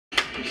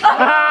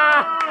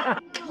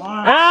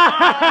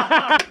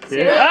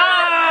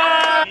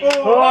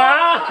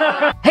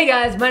Hey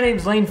guys, my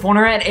name's Lane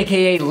Fornerat,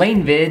 aka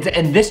LaneVids,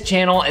 and this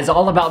channel is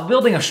all about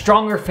building a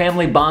stronger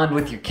family bond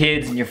with your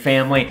kids and your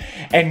family.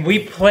 And we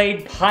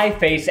played Pie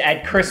Face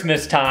at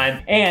Christmas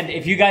time. And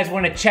if you guys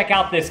want to check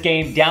out this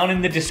game, down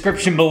in the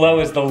description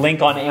below is the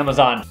link on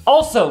Amazon.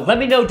 Also, let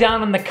me know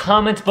down in the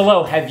comments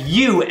below, have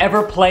you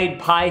ever played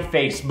Pie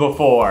Face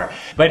before?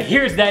 But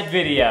here's that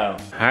video.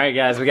 All right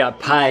guys, we got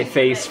Pie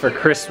Face for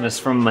Christmas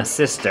from my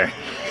sister.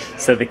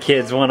 So the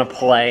kids want to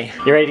play.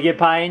 You ready to get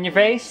pie in your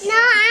face? No,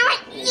 I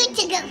want you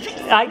to go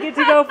first. I get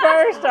to go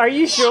first? Are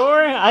you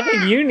sure? I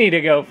think you need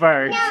to go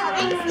first. No,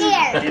 I'm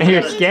scared.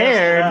 You're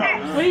scared?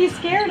 What are you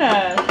scared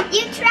of?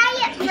 You try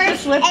it first.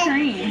 Just whipped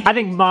cream. I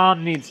think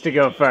Mom needs to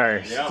go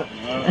first.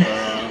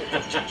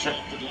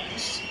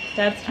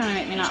 Dad's trying to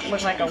make me not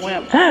look like a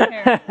wimp. Mom,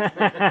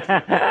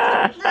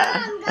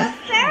 go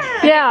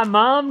first. Yeah,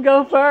 Mom,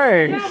 go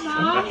first. Yeah,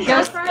 Mom.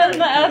 Go spin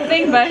the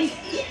thing, buddy.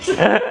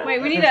 Wait,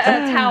 we need a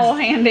towel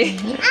handy.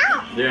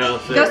 Ow. Yeah,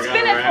 Go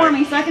spin it for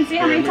me so I can see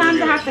how many times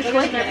I have to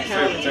click it.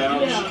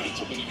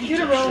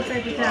 Get a roll of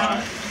paper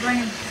towel. Bring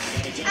him.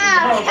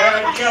 Oh.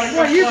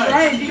 Well, you're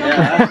right. She's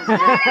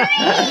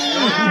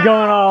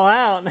going all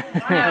out.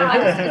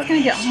 It's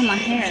gonna get all my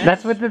hair.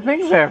 That's what the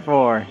things are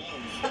for.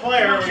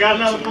 Player, we got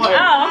another player.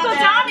 Oh, Uncle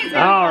Tommy's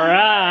gonna All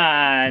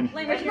right.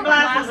 Wait, where's your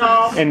glasses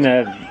off? In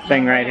the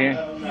thing right here.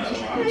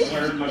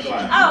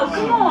 Oh,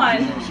 come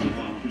on.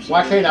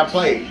 Why can't I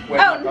play with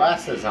my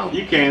glasses on?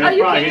 You can. Oh,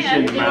 you probably can. hit you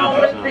in the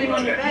mouth or something.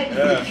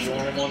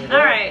 All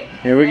right.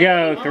 Here we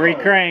go. 3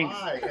 cranks.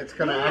 Why? It's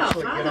gonna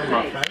actually get on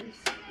my face.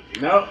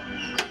 Nope.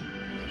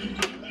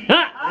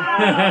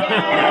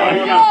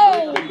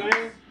 Whoa.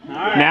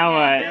 Now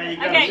what?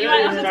 Okay, you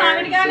want Uncle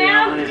Tommy to go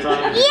now?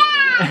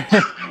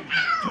 Yeah.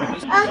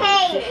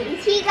 Okay,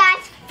 he got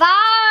 5.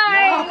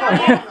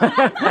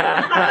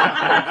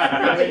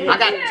 I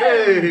got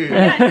 2. You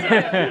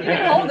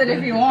can hold it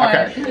if you want.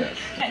 Okay.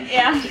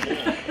 Yeah.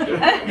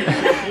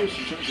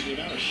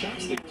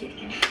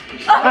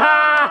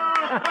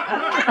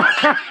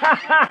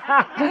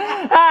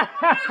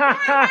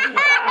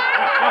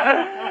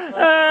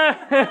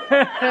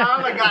 I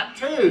only got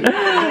 2.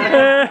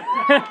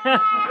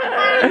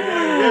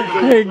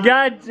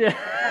 Gotcha.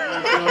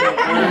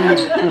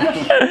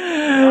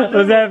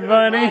 Was that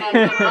funny?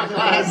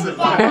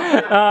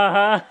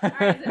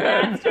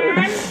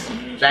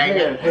 Dang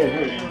it.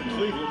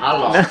 I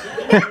lost.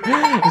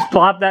 Just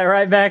plop that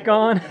right back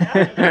on.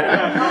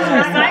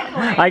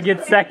 I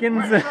get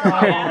seconds. Is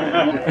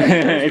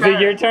it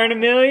your turn,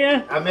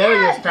 Amelia?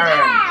 Amelia's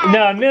turn.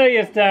 No,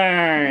 Amelia's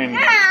turn.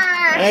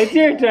 It's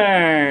your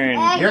turn.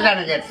 You're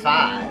gonna get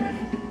 5.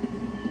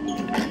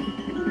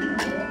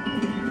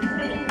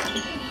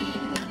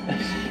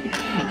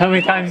 How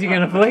many times are you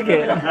gonna flick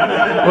it?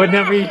 What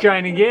number are you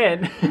trying to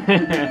get?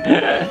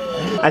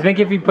 I think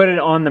if you put it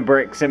on the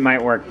bricks, it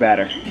might work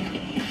better.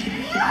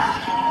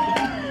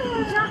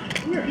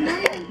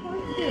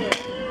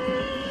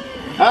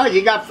 Oh,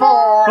 you got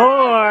 4. 4,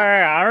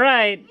 all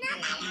right.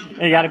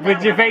 You gotta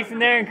put your face in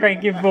there and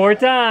crank it 4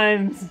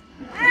 times.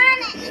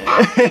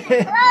 Close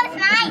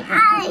my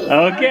eyes.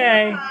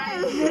 Okay.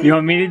 You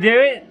want me to do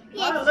it?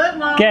 Yes.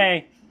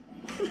 Okay.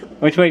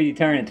 Which way do you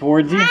turn it?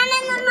 Towards you? No.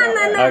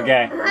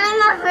 Okay.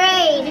 I'm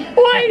afraid.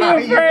 Why are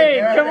you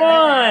afraid? Come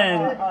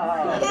on.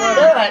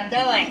 Do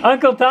it.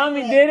 Uncle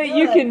Tommy did it.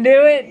 You can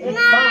do it. It's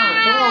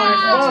fun. Come on,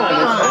 it's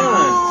fun. It's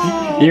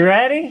fun. You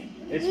ready?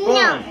 It's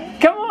fun.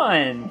 Come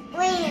on.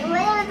 Wait,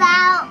 what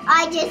about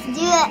I just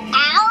do it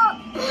out?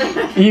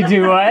 You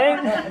do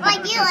what?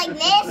 Like you like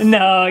this?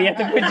 No, you have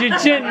to put your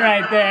chin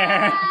right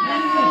there.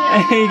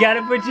 You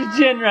gotta put your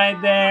chin right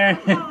there.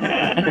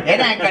 It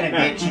ain't gonna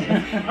get you.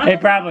 It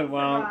probably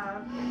won't.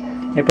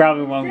 It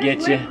probably won't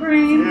get you.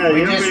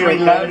 We just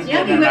reloaded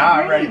it and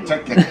I already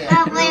took the hit.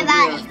 Oh, what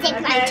about I stick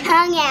my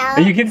tongue out?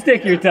 You can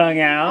stick your tongue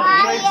out.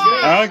 Oh,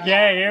 yeah.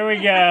 Okay, here we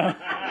go.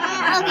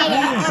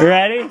 Okay.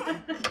 Ready?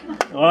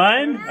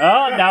 1.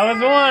 Oh, that was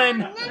 1.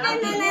 No.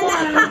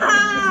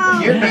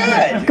 You're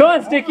good. Go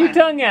on, stick your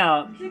tongue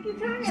out.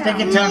 Stick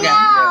your tongue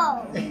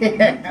out. No.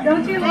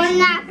 Don't you I'm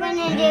not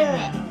gonna do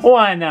it.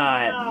 Why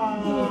not?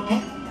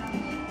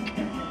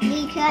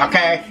 Because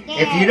Okay, I'm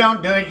scared. if you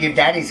don't do it, your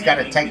daddy's got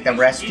to take the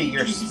rest of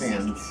your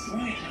spins.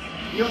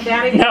 Your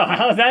daddy? No,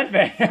 how's that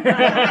fair?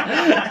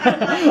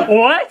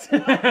 What?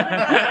 Well,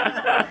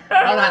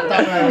 I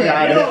thought maybe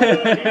I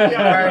did.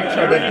 Parents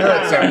would do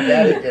it, so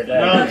daddy did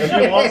No,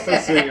 that. she wants to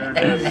see her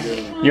daddy do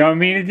it. You want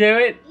me to do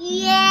it?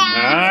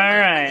 Yeah.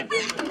 Alright.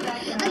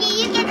 Okay,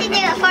 you get to do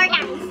it 4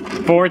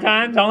 times. 4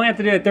 times? I only have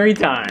to do it 3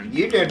 times.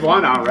 You did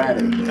 1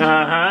 already.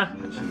 Uh-huh.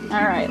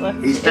 All right, let's.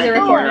 He's Is it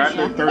taking 4, recording? I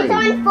did 3. It's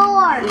on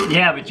 4.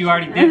 Yeah, but you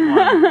already did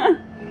 1.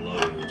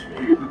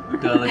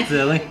 Don't look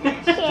silly.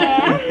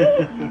 Yeah.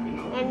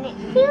 And 2,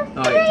 3.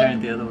 Oh, you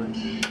turned the other way.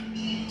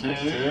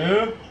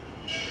 2,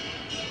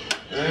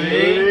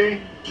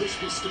 3.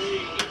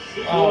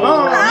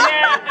 Oh,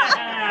 Yeah!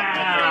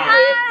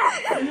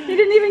 He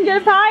didn't even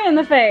get a pie in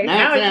the face.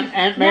 now it's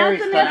Aunt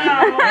Mary's turn.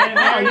 Now it's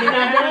Are you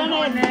not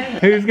doing it?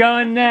 Who's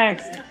going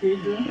next?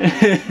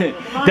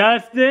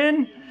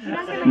 Dustin?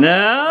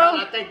 No?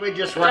 I think we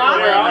just work our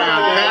way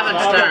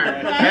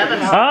around.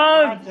 Kevin's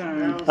turn.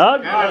 Oh,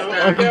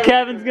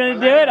 Kevin's gonna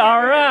do it?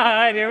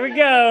 Alright, here we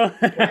go.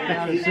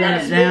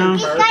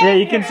 Yeah,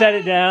 you can set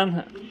it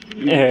down.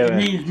 Yeah.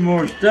 Needs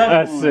more stuff.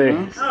 Let's see.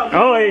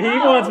 Oh, he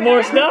wants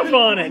more stuff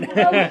on it.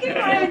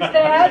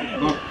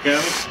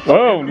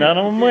 Oh, none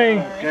on me.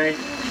 Okay.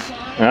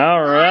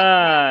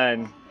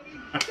 Alright.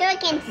 So I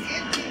can.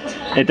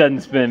 It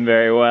doesn't spin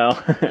very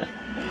well.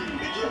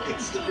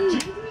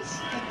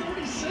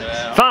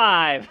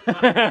 5.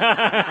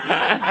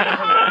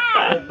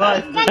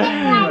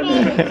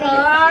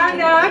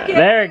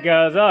 There it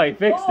goes. Oh, he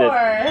fixed it.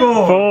 4.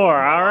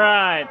 All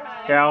right.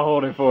 Here, I'll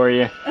hold it for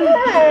you. Which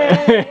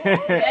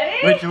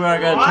way I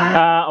got to turn?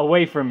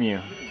 Away from you.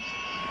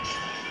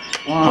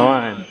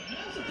 1,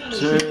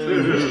 2,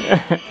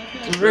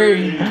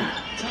 3, 4.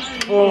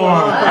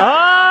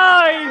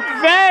 Oh,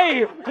 he's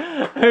safe.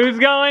 Who's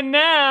going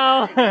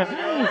now?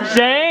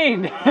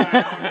 Shane.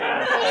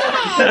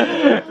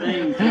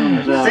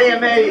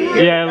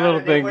 Yeah, a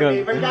little thing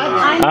comes.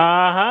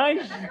 Uh-huh.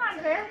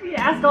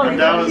 Ask all these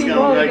That was people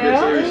gonna to make it go.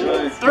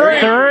 seriously.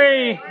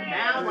 3.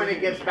 Now when it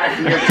gets back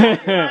to your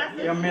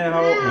Give me a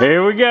hold.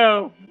 Here we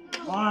go.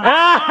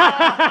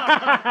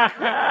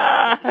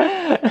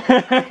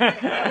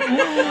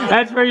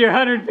 That's for your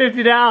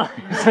 $150.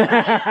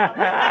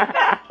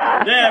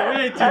 Yeah, we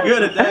ain't too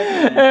good at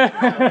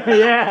that.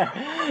 Yeah.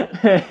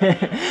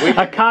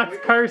 A cock's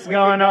curse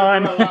going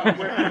on.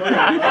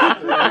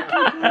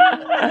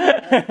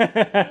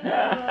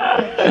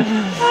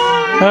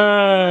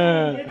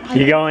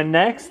 You going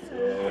next?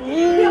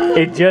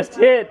 It just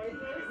hit.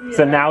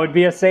 So now would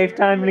be a safe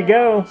time to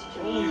go.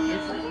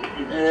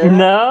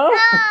 No?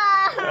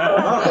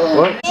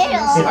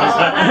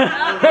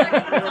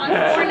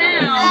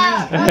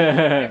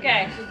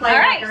 Okay.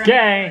 Alright.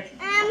 Okay.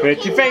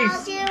 Put your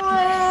face. No,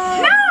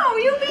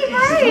 you be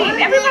right.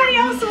 Everybody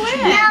else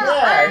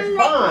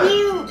wins.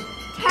 You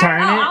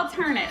Turn Oh, it. I'll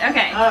turn it.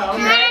 Okay. no.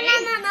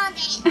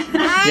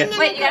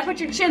 Wait, you gotta put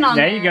your chin on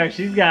There you go.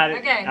 She's got it.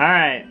 Okay. All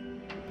right.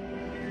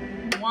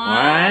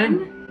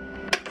 1,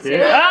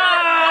 2. Ah!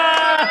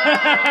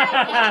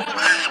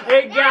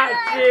 It got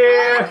you.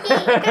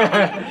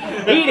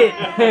 Eat it.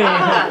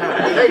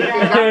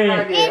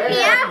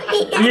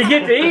 You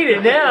get to eat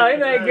it now. Isn't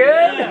that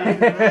good?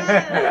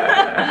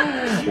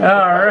 All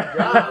right.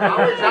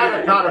 I wish I'd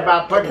have thought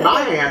about putting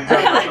my hands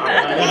up.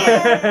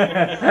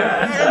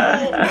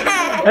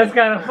 That's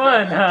kind of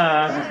fun,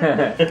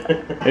 huh?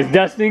 Is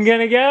Dustin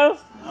gonna go?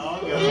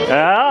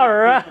 All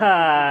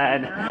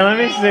right. Let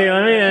me see.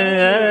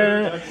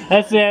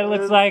 Let's see. It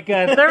looks like 3.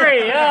 Oh, 3.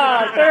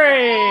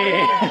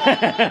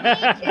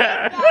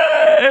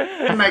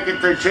 Make it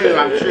through 2.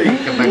 I'm sure you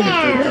can make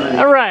it through 3.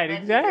 All right.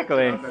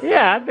 Exactly.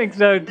 Yeah, I think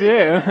so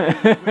too.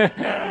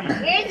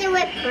 Here's the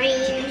whipped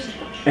cream.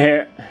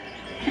 Here.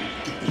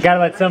 You gotta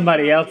let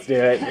somebody else do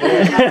it.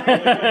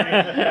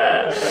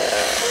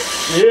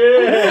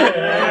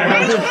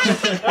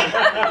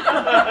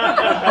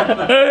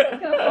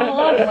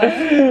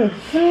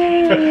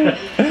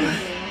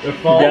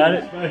 Got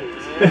it?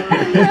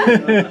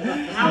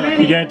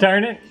 You gonna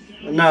turn it?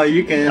 No,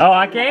 you can. Oh,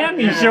 I can?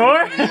 You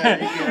sure?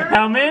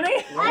 How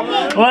many?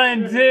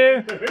 1,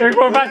 2, 3,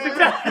 4, 5, 6,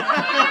 7.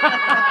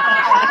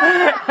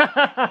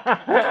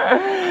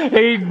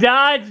 He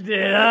dodged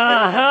it.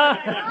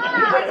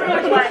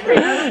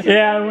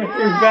 Yeah, I went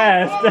too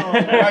fast.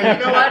 Well, you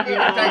know what? You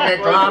can take that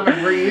glove and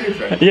reuse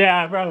it.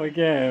 Yeah, I probably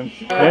can.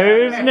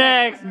 Who's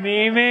next?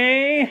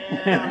 Mimi?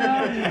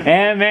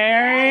 Aunt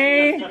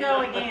Mary?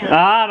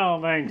 I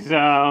don't think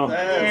so.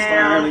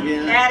 Start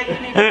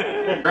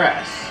again.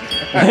 Dress.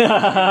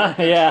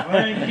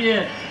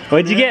 Yeah.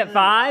 What'd you get?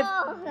 5?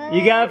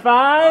 You got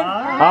 5?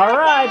 All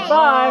right,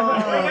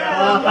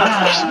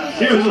 5.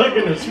 She was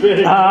looking to spin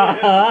it.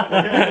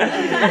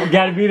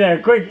 Gotta be there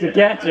quick to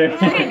catch her.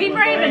 Okay, be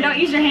brave and don't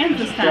use your hands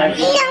this time.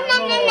 No.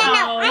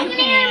 I'm gonna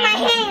use my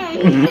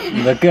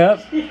hand. Look up.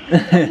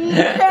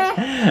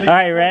 All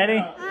right, ready?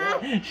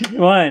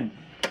 1,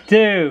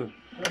 2,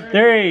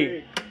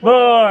 3,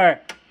 4,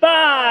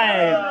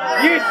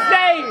 5. You're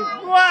safe.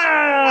 Whoa!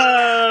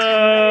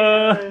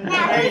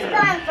 Now who's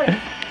going first?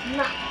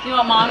 You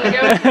want mom to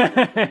go?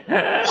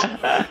 They're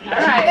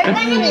Alright. gonna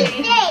be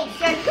safe.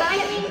 They're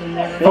gonna be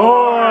safe.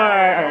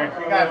 4.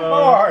 You got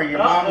 4. Your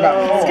mom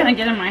got 4. It's gonna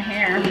get in my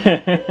hair.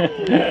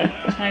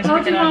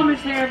 Hold your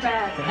mama's hair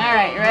back.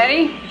 Alright, you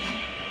ready?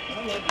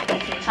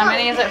 How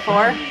many is it?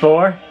 4?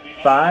 4,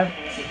 5.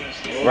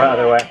 Or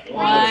other way.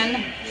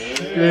 1.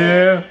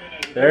 2,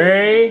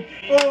 3,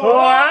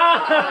 4.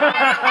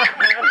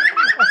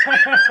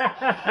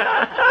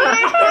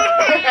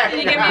 Can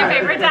you give me a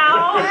paper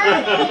towel?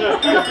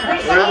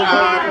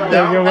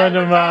 Take it with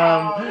the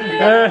mom.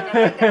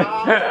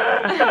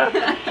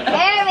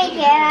 There we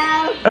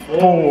go.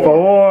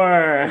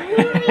 4.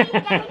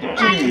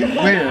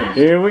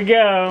 Here we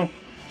go.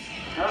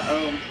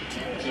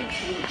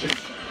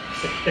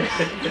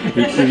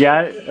 You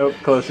got it? Oh,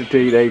 closer to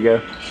you. There you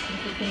go.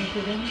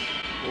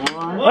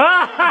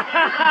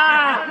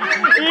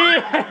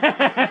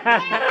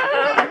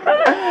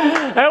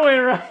 That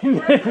went right in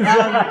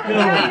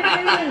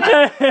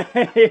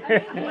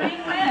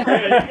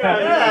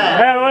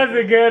That was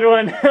a good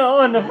one.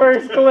 On the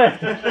first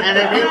clip. And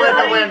if he wouldn't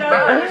have went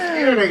first,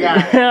 you'd have got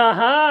it.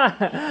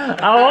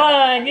 I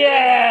won,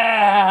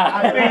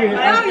 yeah!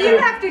 No, you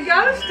have to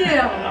go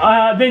still.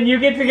 Then you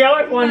get to go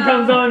if one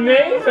comes on me.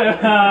 You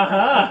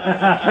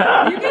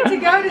get to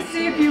go to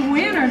see if you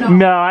win or not.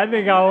 No, I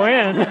think I'll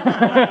win. No, you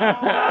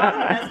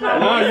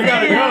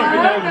gotta go. If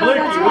you don't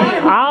blink, you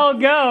win. I'll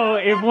go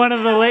if one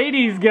of the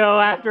ladies go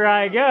after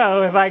I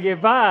go, if I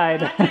get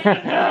pied.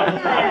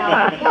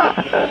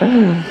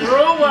 The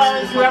rule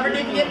was whoever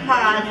didn't get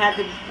pied had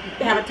to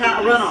have a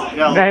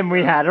runoff. And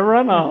we had a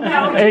runoff.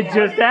 It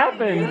just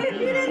happened.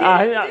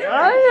 I know.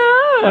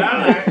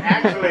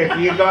 Actually, if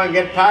you go and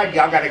get pied,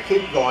 y'all gotta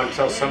keep going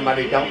until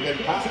somebody don't get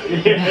pied.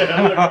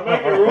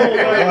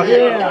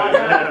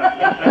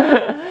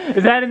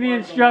 Is that in the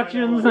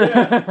instructions? All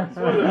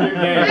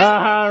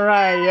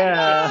right,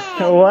 yeah.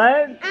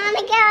 What? I'm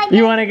gonna go again.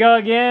 You want to go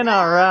again?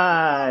 All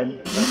right.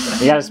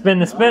 You got to spin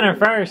the spinner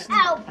first.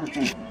 Oh.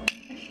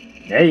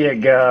 There you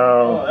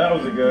go. Oh, that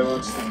was a good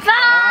one.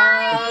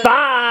 5.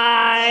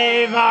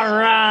 5. All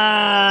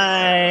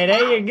right.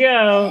 There you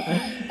go.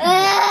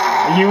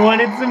 You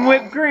wanted some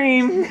whipped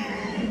cream.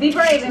 Be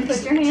brave and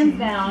put your hands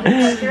down.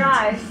 Close your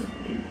eyes.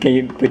 Can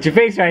you put your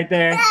face right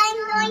there? I'm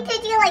going to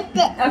do like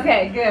this.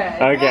 Okay, good.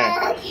 Okay.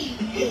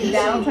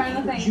 That'll turn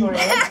the thing for you.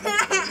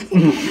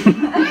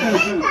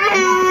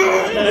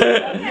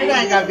 It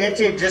ain't gonna get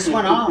you, it just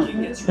went off.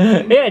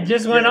 Yeah, it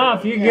just went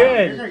off. You're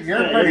good.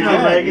 You're pretty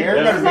good.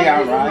 You're gonna be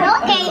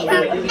alright.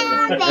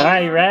 Okay. All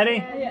right, you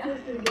ready?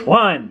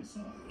 1,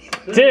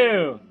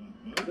 2,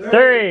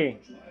 3,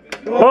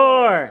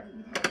 4,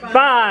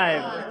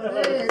 5.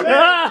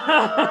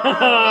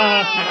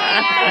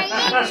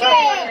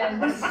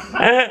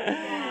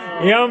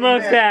 You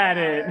almost had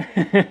it.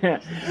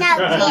 Now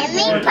give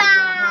me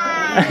pie.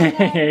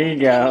 There you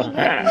go.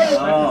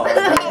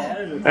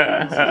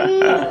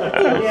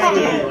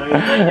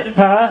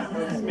 Huh?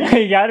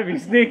 You gotta be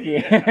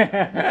sneaky.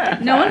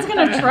 No one's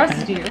gonna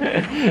trust you.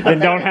 Then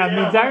don't have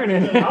me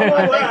turning. He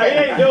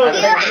ain't doing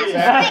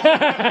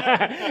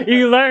that.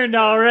 You learned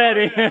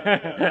already.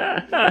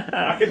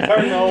 I can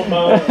turn the old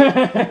ball.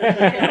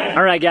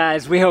 All right,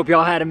 guys, we hope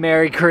y'all had a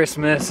Merry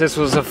Christmas. This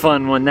was a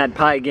fun one. That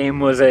pie game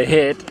was a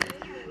hit.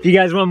 If you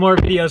guys want more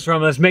videos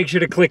from us, make sure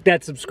to click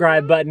that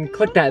subscribe button,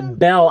 click that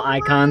bell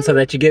icon so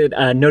that you get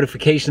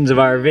notifications of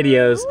our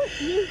videos.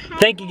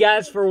 Thank you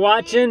guys for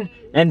watching,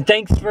 and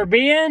thanks for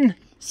being...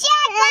 Shake,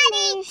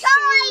 buddy,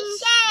 toy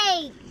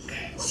shake.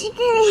 Sit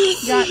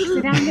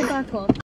down and get buckled.